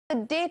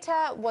The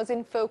data was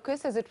in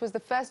focus as it was the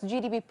first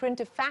GDP print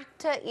to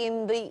factor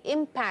in the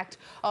impact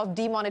of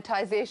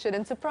demonetization,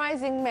 and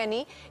surprising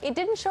many, it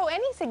didn't show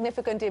any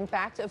significant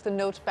impact of the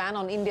note ban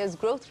on India's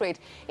growth rate.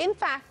 In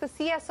fact, the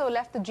CSO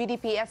left the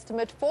GDP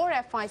estimate for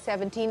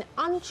FY17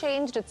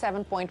 unchanged at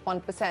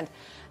 7.1%.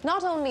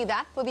 Not only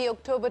that, for the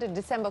October to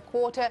December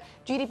quarter,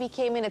 GDP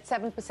came in at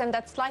 7%.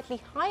 That's slightly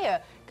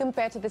higher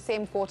compared to the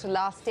same quarter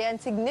last year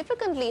and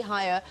significantly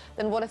higher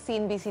than what a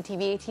CNBC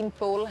TV 18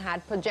 poll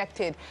had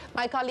projected.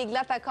 My colleague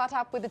Lata caught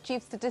up with the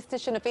chief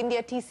statistician of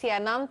India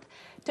TCA Ananth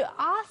to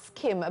ask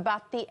him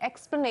about the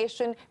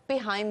explanation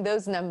behind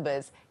those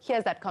numbers.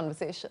 Here's that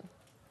conversation.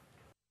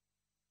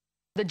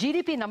 The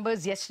GDP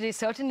numbers yesterday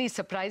certainly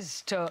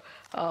surprised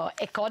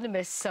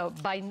economists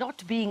by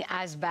not being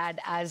as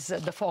bad as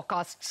the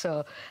forecasts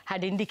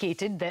had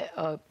indicated,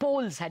 the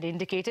polls had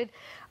indicated.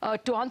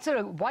 To answer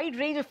a wide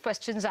range of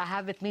questions, I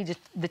have with me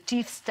the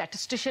chief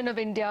statistician of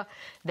India,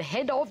 the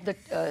head of the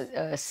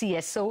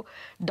CSO,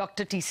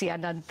 Dr. TCA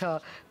Ananth.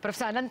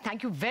 Professor Ananth,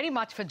 thank you very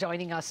much for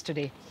joining us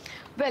today.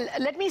 Well,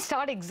 let me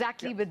start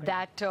exactly with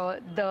that.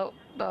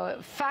 The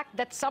fact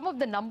that some of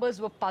the numbers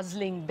were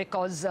puzzling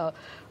because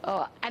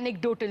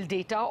anecdotal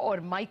data or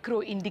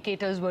micro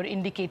indicators were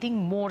indicating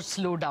more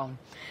slowdown.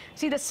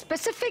 See, the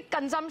specific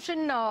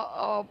consumption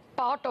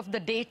part of the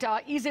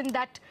data is in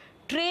that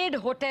trade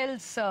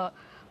hotels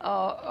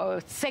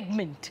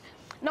segment.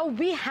 Now,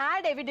 we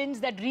had evidence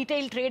that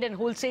retail trade and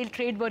wholesale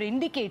trade were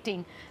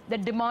indicating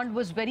that demand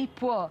was very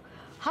poor.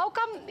 How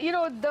come, you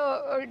know,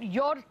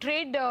 your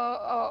trade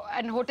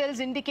and hotels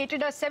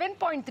indicated a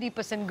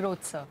 7.3%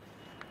 growth, sir?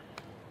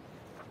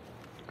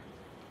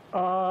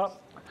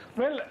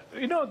 Well,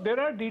 you know, there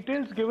are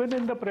details given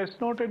in the press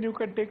note and you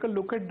can take a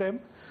look at them.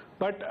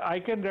 But I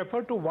can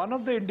refer to one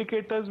of the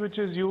indicators which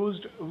is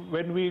used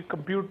when we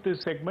compute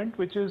this segment,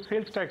 which is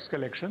sales tax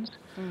collections.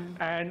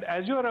 And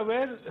as you are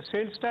aware,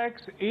 sales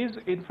tax is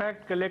in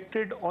fact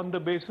collected on the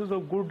basis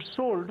of goods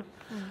sold.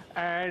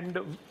 And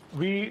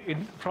we,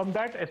 from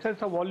that, assess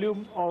a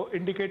volume or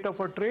indicator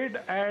for trade,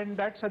 and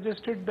that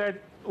suggested that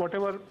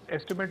whatever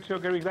estimates you're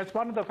giving, that's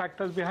one of the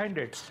factors behind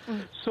it.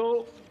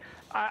 So,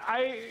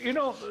 you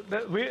know,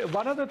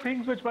 one of the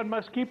things which one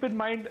must keep in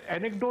mind,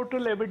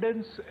 anecdotal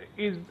evidence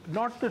is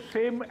not the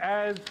same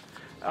as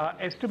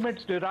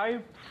estimates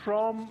derived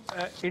from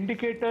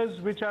indicators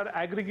which are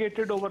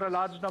aggregated over a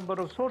large number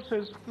of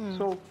sources.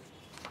 So,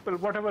 well,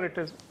 whatever it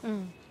is.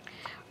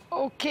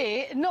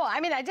 Okay. No,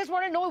 I mean, I just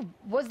want to know,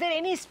 was there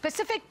any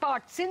specific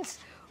part, since,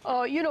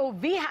 you know,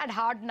 we had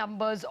hard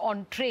numbers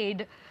on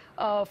trade,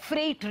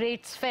 freight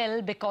rates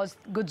fell because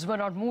goods were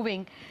not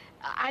moving.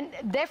 And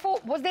therefore,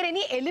 was there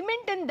any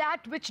element in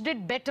that which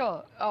did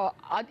better,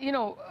 you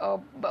know,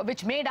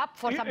 which made up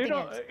for something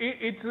else?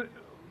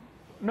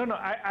 No,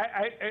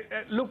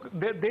 look,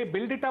 they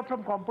build it up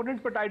from components,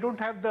 but I don't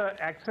have the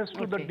access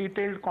to the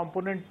detailed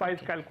component-wise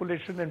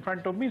calculation in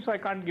front of me, so I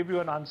can't give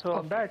you an answer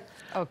on that.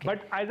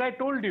 But as I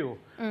told you,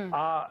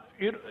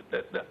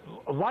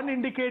 one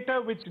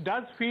indicator which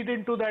does feed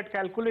into that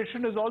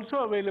calculation is also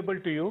available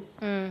to you,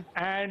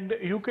 and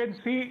you can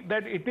see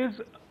that it is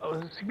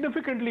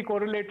significantly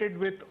correlated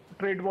with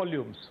trade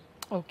volumes.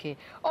 Okay.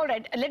 All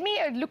right. Let me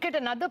look at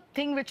another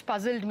thing which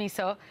puzzled me,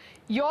 sir.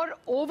 Your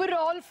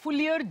overall full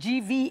year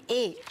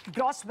GVA,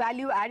 gross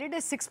value added,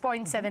 is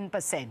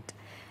 6.7%.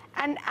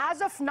 And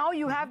as of now,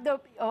 you have the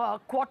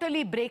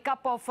quarterly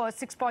breakup of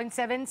 6.7,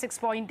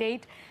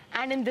 6.8,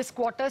 and in this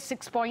quarter,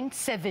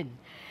 6.7.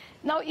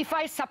 Now, if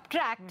I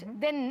subtract,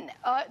 then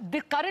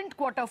the current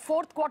quarter,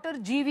 fourth quarter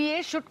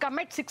GVA should come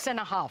at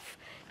 6.5,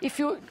 if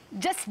you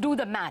just do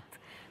the math.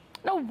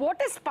 Now,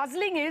 what is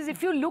puzzling is,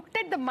 if you looked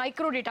at the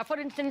micro data, for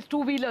instance,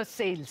 two-wheeler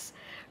sales.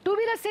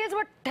 Two-wheeler sales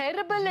were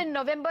terrible in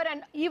November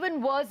and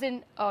even worse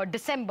in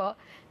December.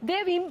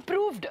 They've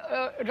improved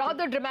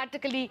rather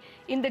dramatically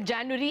in the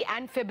January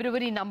and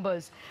February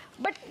numbers.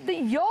 But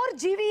your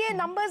GVA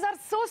numbers are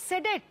so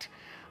sedate.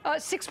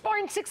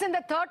 6.6 in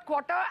the third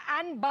quarter,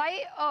 and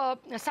by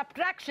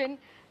subtraction,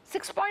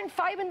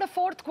 6.5 in the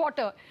fourth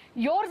quarter.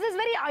 Yours is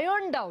very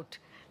ironed out.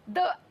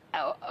 The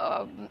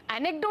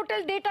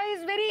anecdotal data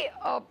is very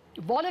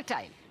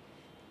volatile.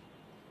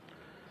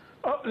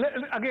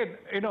 Again,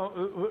 you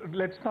know,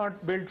 let's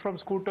not build from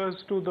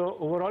scooters to the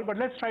overall, but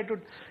let's try to,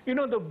 you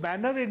know, the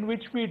manner in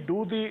which we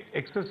do the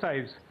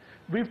exercise.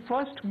 We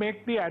first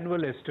make the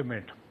annual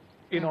estimate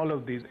in all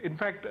of these. In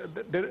fact,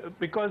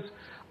 because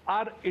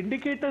our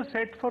indicator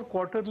set for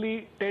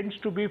quarterly tends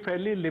to be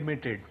fairly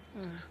limited.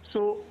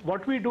 So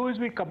what we do is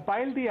we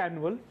compile the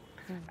annual,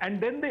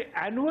 and then the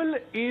annual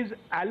is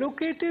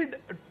allocated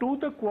to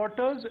the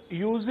quarters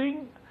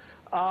using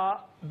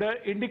the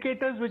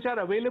indicators which are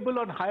available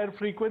on higher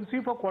frequency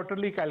for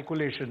quarterly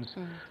calculations.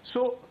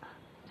 So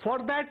for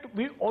that,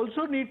 we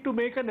also need to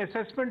make an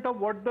assessment of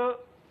what the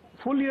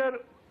full year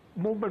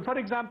movement, for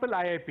example,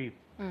 IIP.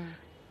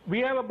 We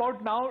have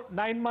about now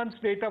 9 months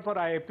data for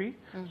IIP.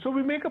 So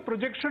we make a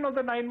projection of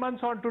the 9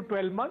 months onto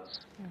 12 months.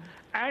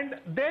 And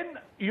then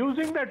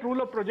using that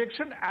rule of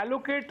projection,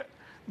 allocate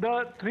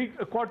the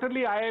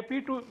quarterly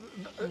IIP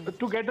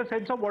to get a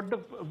sense of what the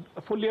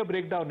full year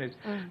breakdown is.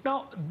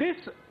 Now, this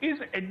is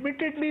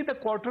admittedly the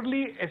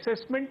quarterly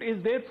assessment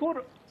is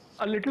therefore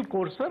a little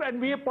coarser, and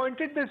we have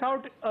pointed this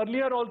out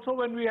earlier also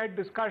when we had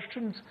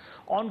discussions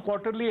on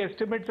quarterly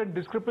estimates and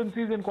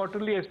discrepancies in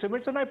quarterly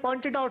estimates. And I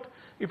pointed out,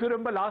 if you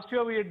remember last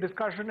year we had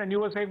discussion and you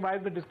were saying why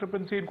is the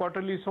discrepancy in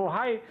quarterly so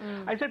high?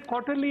 I said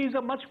quarterly is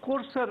a much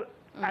coarser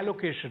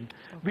allocation.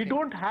 We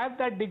don't have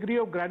that degree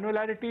of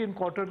granularity in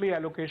quarterly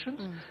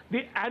allocations.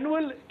 The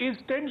annual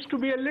tends to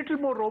be a little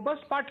more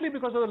robust, partly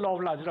because of the law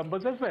of large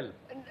numbers as well.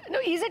 No,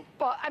 is it,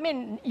 I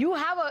mean, you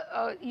have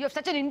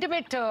such an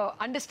intimate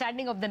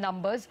understanding of the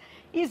numbers.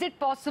 Is it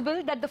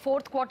possible that the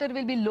fourth quarter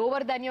will be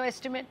lower than your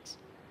estimates?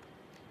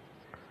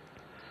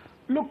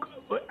 Look,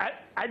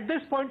 at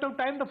this point of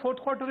time, the fourth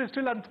quarter is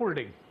still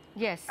unfolding.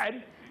 Yes.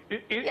 And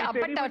yeah,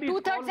 but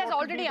two-thirds has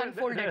already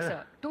unfolded,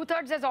 sir.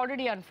 Two-thirds has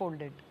already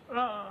unfolded.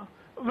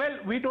 Well,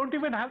 we don't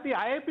even have the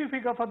IIP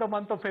figure for the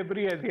month of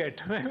February as yet.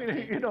 I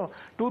mean, you know,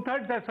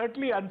 two-thirds has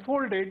certainly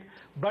unfolded,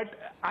 but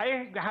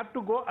I have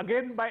to go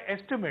again by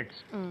estimates.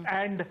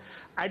 And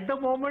at the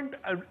moment,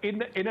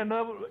 in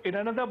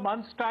another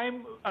month's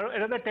time, or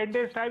another 10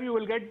 days' time, you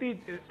will get the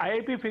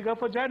IIP figure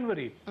for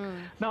January.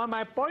 Now,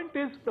 my point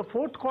is the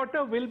fourth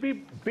quarter will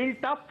be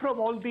built up from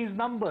all these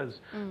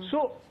numbers.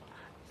 So,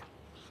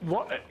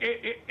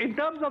 in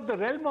terms of the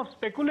realm of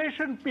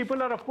speculation,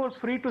 people are of course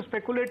free to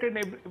speculate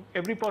in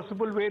every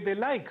possible way they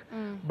like.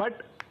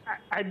 But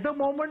at the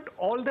moment,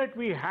 all that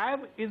we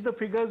have is the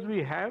figures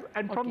we have,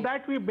 and from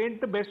that we made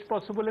the best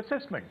possible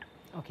assessment.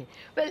 Okay.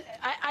 Well,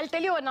 I'll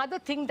tell you another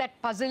thing that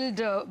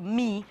puzzled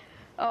me.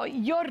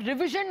 Your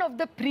revision of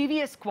the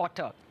previous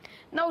quarter.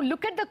 Now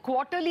look at the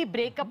quarterly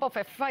breakup of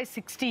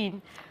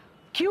FY16.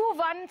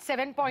 Q1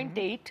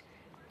 7.8,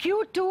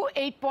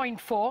 Q2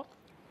 8.4,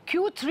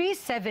 Q3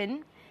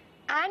 7,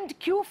 and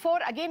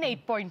Q4 again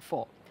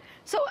 8.4.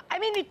 So, I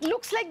mean, it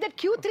looks like that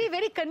Q3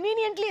 very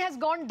conveniently has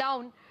gone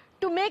down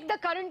to make the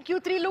current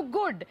Q3 look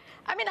good.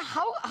 I mean,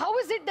 how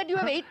is it that you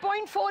have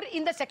 8.4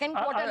 in the second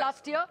quarter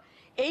last year,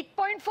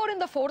 8.4 in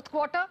the fourth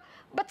quarter,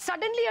 but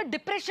suddenly a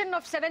depression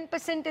of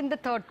 7% in the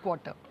third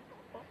quarter?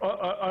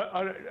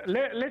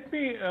 Let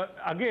me,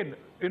 again,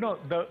 you know,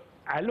 the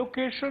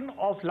allocation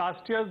of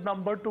last year's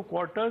number to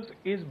quarters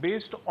is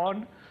based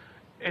on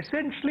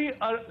essentially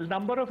a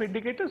number of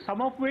indicators,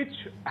 some of which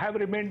have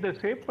remained the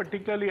same,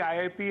 particularly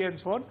IIP and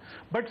so on,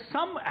 but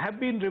some have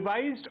been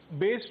revised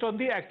based on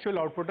the actual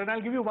output. And I'll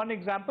give you one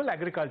example,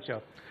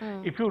 agriculture.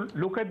 If you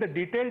look at the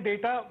detailed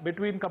data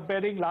between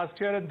comparing last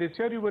year and this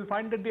year, you will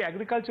find that the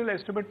agricultural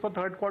estimate for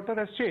third quarter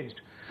has changed.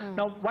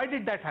 Now, why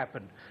did that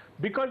happen?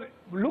 Because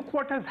look,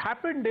 what has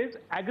happened is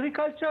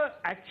agriculture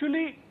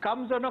actually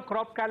comes on a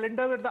crop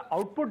calendar where the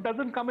output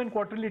doesn't come in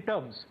quarterly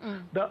terms.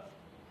 The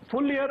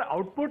full year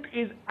output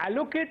is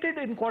allocated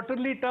in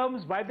quarterly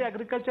terms by the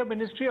Agriculture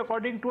Ministry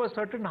according to a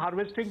certain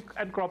harvesting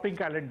and cropping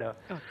calendar.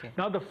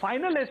 Now the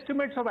final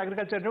estimates of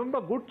agriculture, remember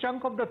a good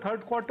chunk of the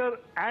third quarter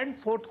and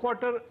fourth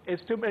quarter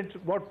estimates,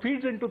 what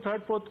feeds into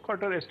third, fourth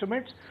quarter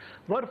estimates,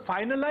 were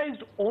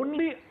finalized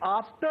only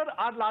after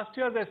our last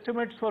year's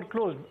estimates were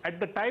closed. At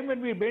the time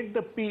when we made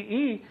the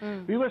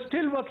PE, we were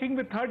still working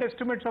with third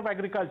estimates of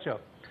agriculture.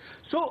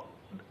 So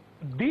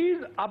these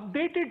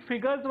updated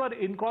figures were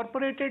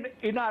incorporated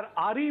in our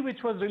RE,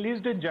 which was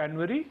released in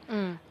January.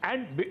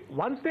 And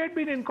once they had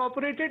been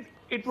incorporated,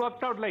 it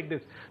worked out like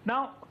this.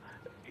 Now,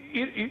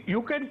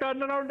 you can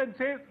turn around and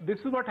say, this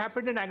is what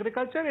happened in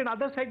agriculture. In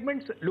other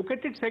segments, look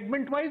at it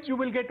segment-wise, you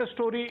will get a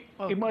story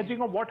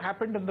emerging of what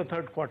happened in the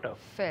third quarter.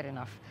 Fair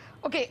enough.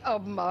 Okay,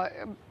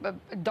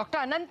 Dr.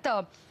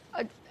 Ananth,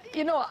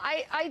 you know,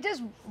 I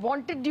just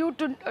wanted you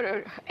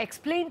to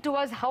explain to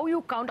us how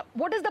you count.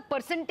 What is the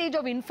percentage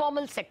of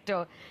informal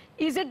sector?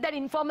 Is it that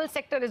informal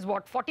sector is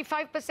what,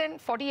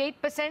 45%,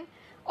 48%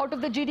 out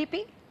of the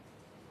GDP?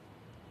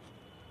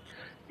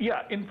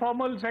 Yeah,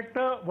 informal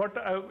sector, what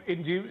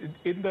in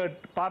the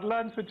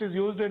parlance which is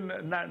used in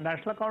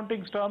national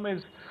accounting's term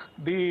is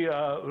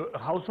the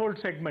household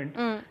segment,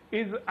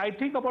 is I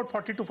think about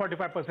 40 to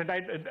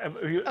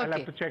 45%. I'll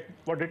have to check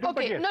what it is. Okay,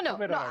 but yes, no.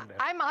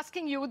 I'm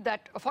asking you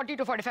that 40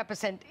 to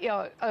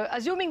 45%,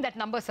 assuming that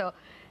number, sir.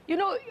 You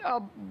know,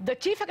 the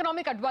chief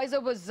economic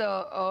advisor was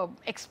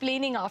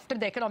explaining after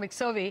the economic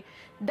survey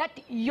that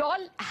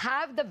y'all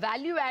have the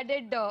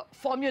value-added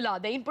formula,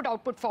 the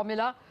input-output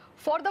formula,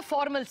 for the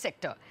formal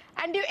sector,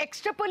 and you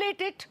extrapolate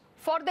it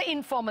for the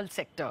informal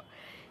sector.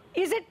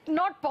 Is it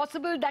not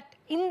possible that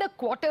in the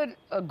quarter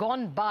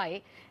gone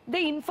by, the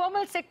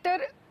informal sector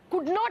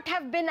could not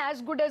have been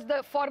as good as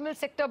the formal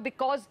sector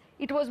because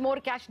it was more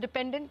cash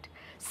dependent?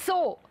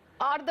 So,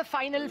 are the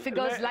final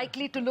figures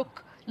likely to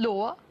look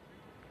lower?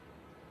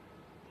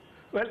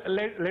 Well,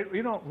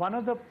 you know, one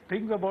of the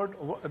things about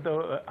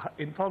the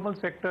informal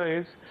sector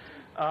is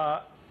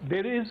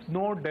there is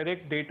no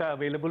direct data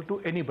available to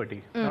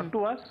anybody, not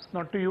to us,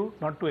 not to you,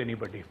 not to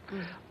anybody.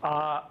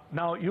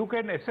 Now, you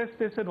can assess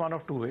this in one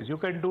of two ways. You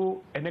can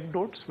do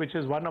anecdotes, which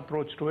is one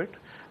approach to it.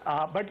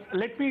 But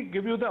let me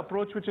give you the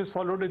approach which is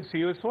followed in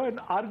CSO and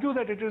argue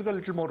that it is a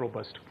little more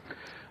robust.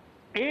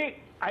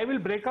 I will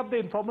break up the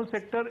informal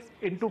sector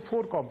into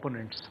 4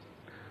 components.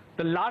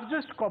 The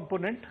largest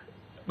component,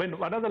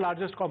 one of the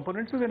largest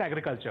components is in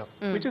agriculture,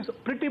 which is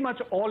pretty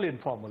much all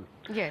informal.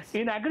 Yes.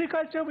 In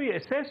agriculture, we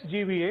assess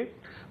GVA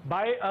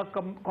by a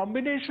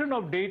combination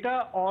of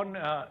data on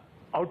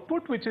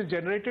output, which is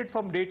generated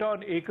from data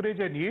on acreage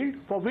and yield,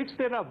 for which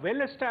there are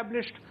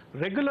well-established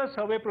regular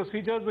survey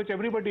procedures which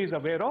everybody is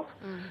aware of.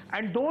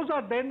 And those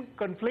are then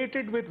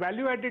conflated with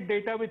value-added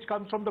data which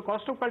comes from the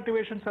cost of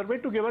cultivation survey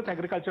to give us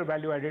agriculture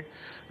value-added.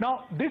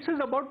 Now, this is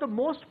about the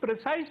most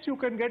precise you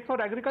can get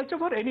for agriculture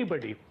for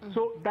anybody.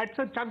 So that's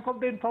a chunk of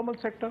the informal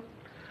sector.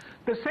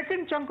 The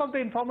second chunk of the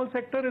informal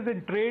sector is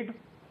in trade.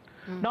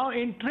 Now,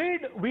 in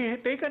trade, we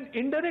take an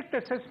indirect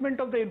assessment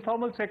of the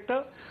informal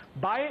sector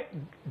by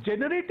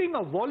generating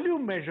a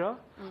volume measure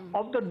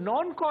of the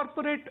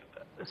non-corporate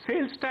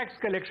sales tax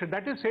collection,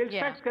 that is sales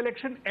tax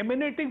collection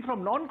emanating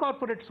from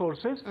non-corporate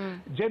sources,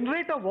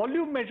 generate a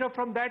volume measure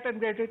from that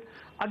and get it.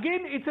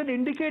 Again, it's an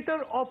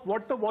indicator of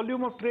what the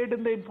volume of trade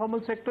in the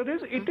informal sector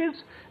is. It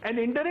is an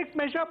indirect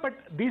measure, but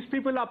these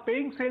people are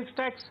paying sales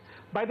tax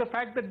by the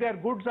fact that their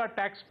goods are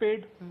tax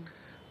paid.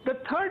 The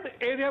third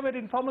area where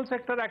informal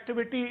sector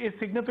activity is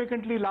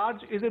significantly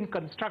large is in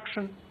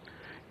construction.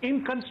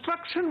 In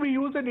construction, we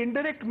use an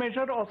indirect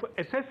measure of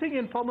assessing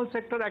informal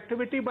sector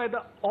activity by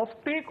the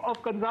offtake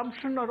of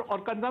consumption or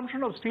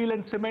consumption of steel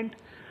and cement,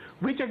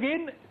 which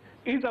again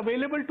is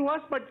available to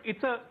us, but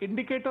it's an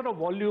indicator of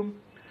volume.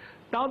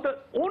 Now, the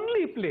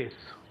only place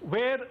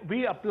where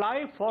we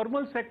apply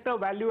formal sector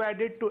value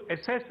added to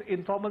assess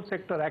informal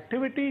sector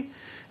activity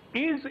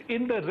is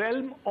in the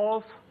realm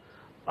of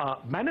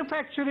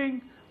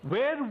manufacturing,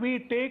 where we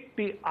take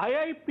the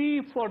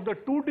IIP for the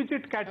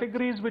 2-digit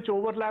categories which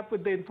overlap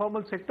with the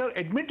informal sector.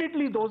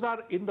 Admittedly, those are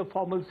in the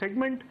formal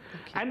segment,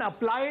 and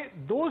apply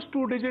those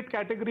 2-digit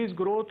categories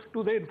growth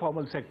to the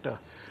informal sector.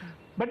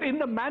 But in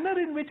the manner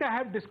in which I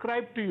have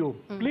described to you,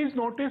 please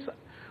notice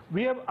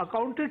we have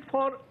accounted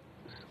for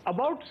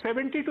about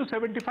 70 to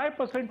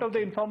 75% of the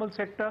informal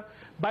sector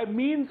by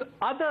means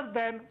other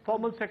than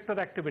formal sector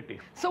activity.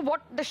 So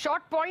what the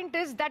short point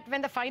is that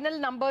when the final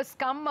numbers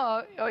come,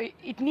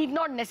 it need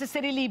not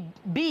necessarily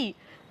be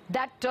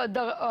that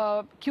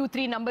the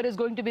Q3 number is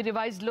going to be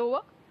revised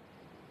lower?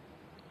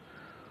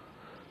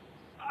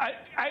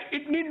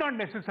 It need not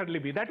necessarily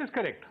be, that is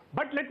correct.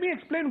 But let me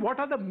explain what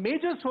are the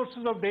major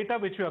sources of data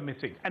which you are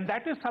missing. And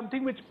that is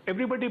something which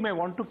everybody may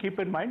want to keep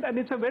in mind, and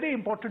it's a very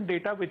important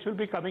data which will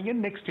be coming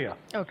in next year.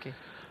 Okay.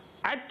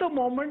 At the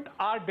moment,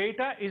 our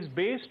data is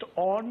based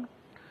on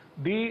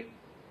the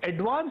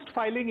advanced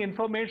filing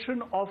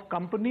information of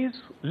companies,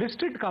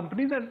 listed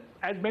companies, and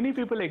as many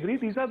people agree,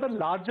 these are the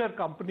larger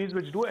companies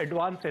which do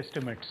advanced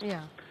estimates.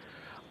 Yeah.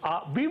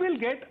 We will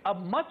get a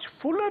much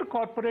fuller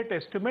corporate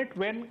estimate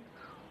when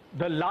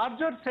the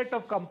larger set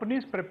of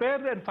companies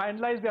prepare and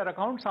finalize their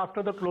accounts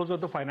after the close of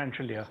the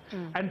financial year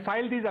and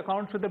file these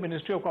accounts with the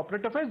Ministry of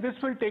Corporate Affairs. This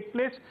will take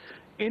place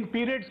in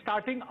periods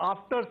starting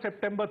after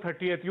September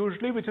 30th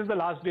usually, which is the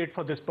last date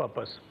for this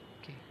purpose.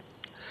 Okay.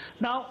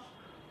 Now,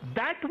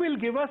 that will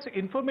give us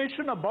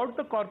information about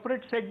the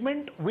corporate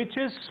segment which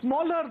is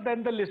smaller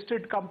than the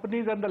listed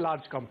companies and the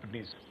large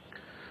companies.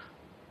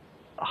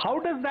 How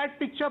does that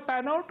picture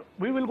pan out?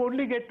 We will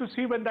only get to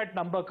see when that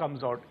number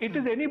comes out. It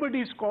is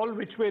anybody's call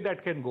which way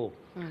that can go.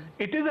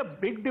 It is a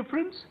big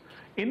difference.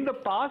 In the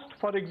past,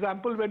 for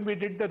example, when we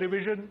did the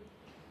revision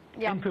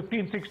in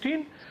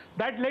 15-16,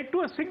 that led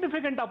to a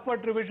significant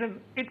upward revision.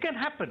 It can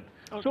happen.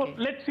 Okay. So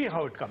let's see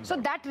how it comes out.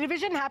 So that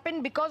revision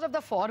happened because of the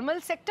formal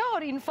sector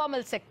or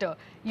informal sector?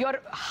 Your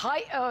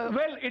high...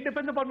 Well, it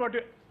depends upon what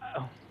you...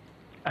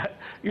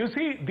 you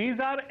see, these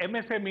are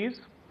MSMEs.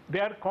 They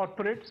are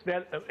corporates. They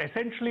are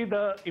essentially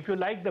the, if you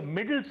like, the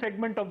middle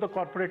segment of the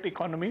corporate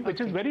economy,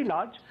 which is very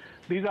large.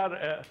 These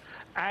are,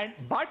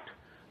 but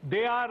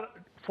they are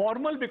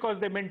formal because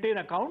they maintain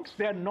accounts.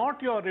 They are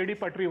not your ready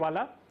patri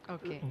wala.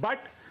 Okay. But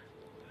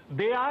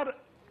they are,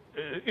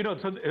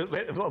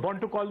 so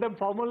want to call them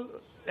formal.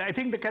 I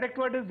think the correct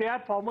word is they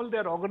are formal, they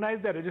are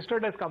organized, they are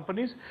registered as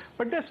companies,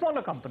 but they're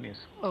smaller companies.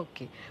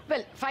 Okay.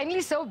 Well,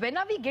 finally, sir, when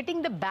are we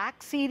getting the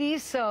back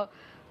series?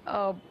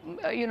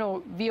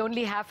 We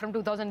only have from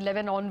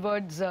 2011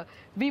 onwards.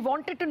 We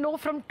wanted to know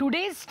from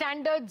today's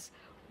standards,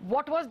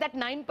 what was that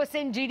 9%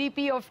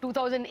 GDP of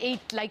 2008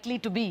 likely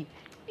to be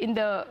in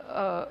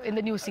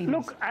the new series?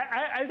 Look,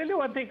 I'll tell you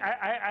one thing.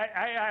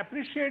 I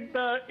appreciate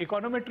the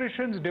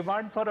econometrician's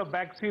demand for a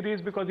back series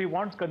because he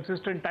wants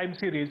consistent time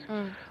series.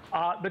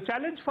 The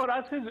challenge for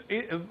us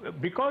is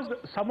because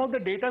some of the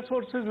data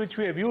sources which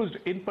we have used,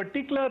 in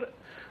particular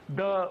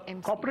the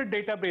corporate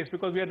database,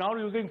 because we are now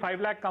using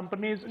 5 lakh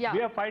companies,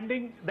 we are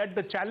finding that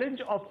the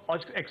challenge of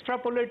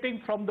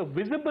extrapolating from the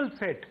visible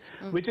set,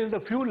 which is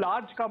the few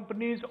large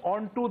companies,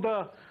 onto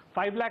the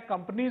 5 lakh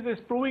companies is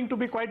proving to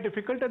be quite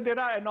difficult, and there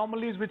are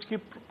anomalies which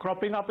keep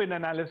cropping up in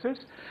analysis.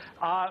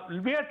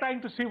 We are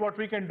trying to see what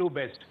we can do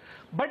best.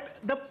 But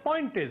the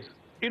point is,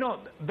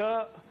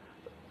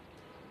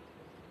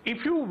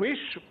 if you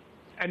wish,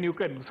 and you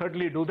can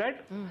certainly do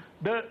that,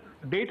 the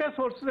data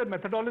sources and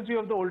methodology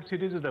of the old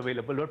series is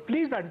available. But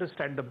please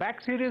understand, the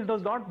back series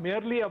is not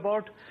merely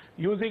about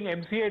using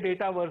MCA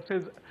data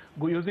versus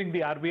using the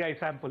RBI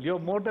sample. You're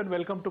more than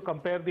welcome to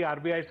compare the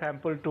RBI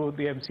sample to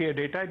the MCA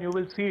data, and you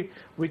will see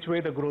which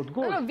way the growth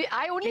goes. No,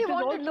 I only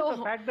want to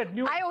know.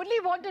 I only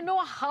want to know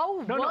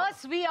how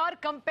worse we are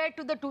compared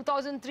to the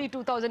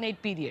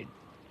 2003-2008 period.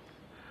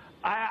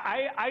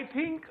 I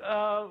think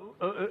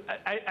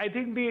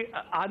the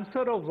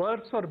answer of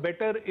worse or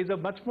better is a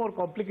much more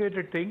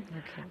complicated thing.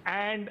 Okay.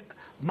 And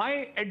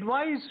my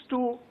advice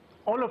to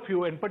all of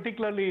you, and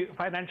particularly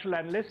financial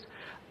analysts,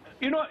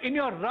 in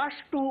your rush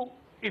to,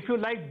 if you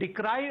like,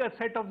 decry a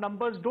set of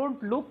numbers,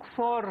 don't look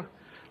for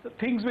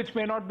things which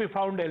may not be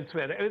found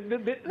elsewhere.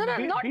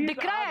 Not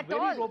decry at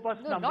all.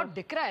 No, not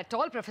decry at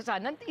all, Professor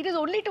Ananth. It is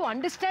only to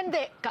understand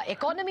the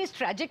economy's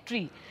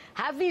trajectory.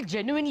 Have we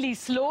genuinely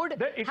slowed?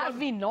 Have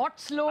we not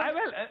slowed?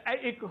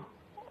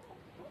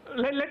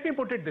 Let me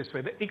put it this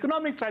way. The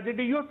economic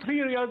trajectory, you have 3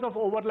 years of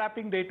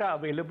overlapping data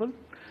available.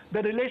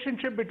 The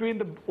relationship between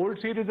the old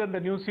series and the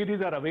new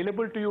series are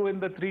available to you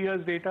in the 3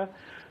 years data.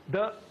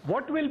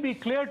 What will be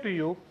clear to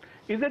you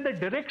is that the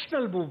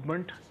directional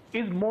movement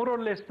is more or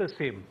less the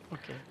same.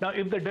 Okay. Now,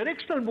 if the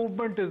directional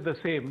movement is the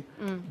same,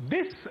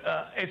 this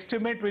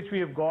estimate which we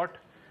have got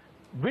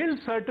will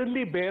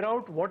certainly bear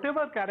out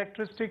whatever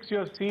characteristics you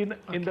have seen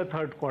in the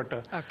third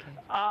quarter. Okay.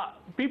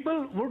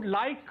 People would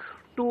like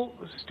to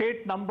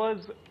state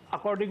numbers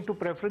according to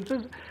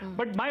preferences,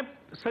 but my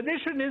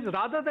suggestion is,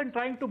 rather than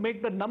trying to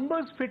make the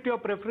numbers fit your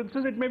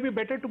preferences, it may be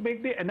better to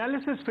make the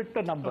analysis fit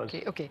the numbers.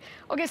 Okay,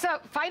 so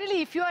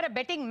finally, if you are a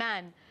betting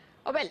man,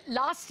 well,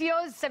 last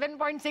year's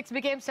 7.6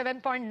 became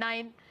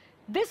 7.9.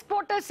 This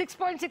quarter,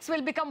 6.6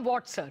 will become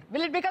what, sir?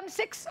 Will it become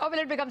 6 or will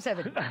it become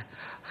 7?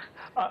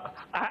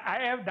 I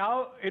have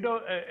now,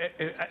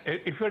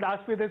 if you had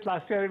asked me this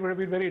last year, it would have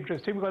been very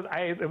interesting, because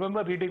I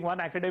remember reading one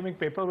academic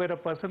paper where a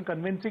person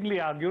convincingly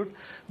argued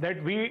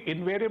that we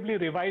invariably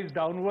revise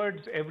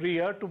downwards every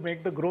year to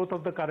make the growth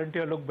of the current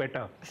year look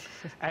better.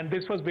 And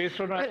this was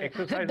based on an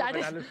exercise of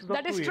analysis of 2 years.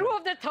 That is true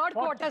of the third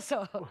quarter,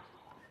 sir.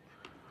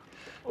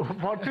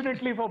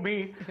 Fortunately for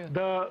me,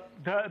 the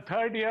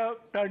third year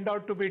turned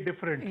out to be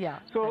different. Yeah,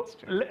 so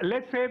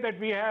let's say that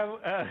we have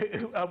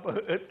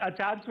a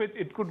chance which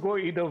it could go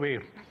either way.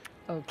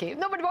 Okay.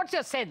 No, but what's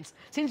your sense?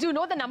 Since you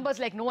know the numbers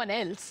like no one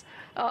else,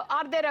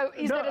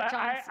 is there a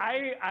chance?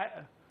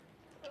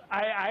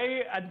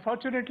 I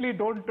unfortunately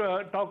don't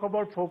talk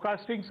about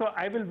forecasting, so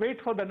I will wait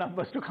for the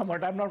numbers to come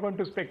out. I'm not going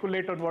to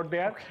speculate on what they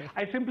are. Okay.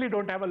 I simply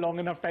don't have a long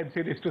enough time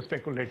series to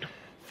speculate.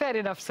 Fair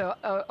enough, sir.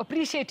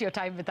 Appreciate your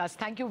time with us.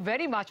 Thank you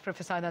very much,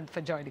 Professor Ananth,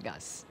 for joining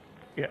us.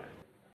 Yeah.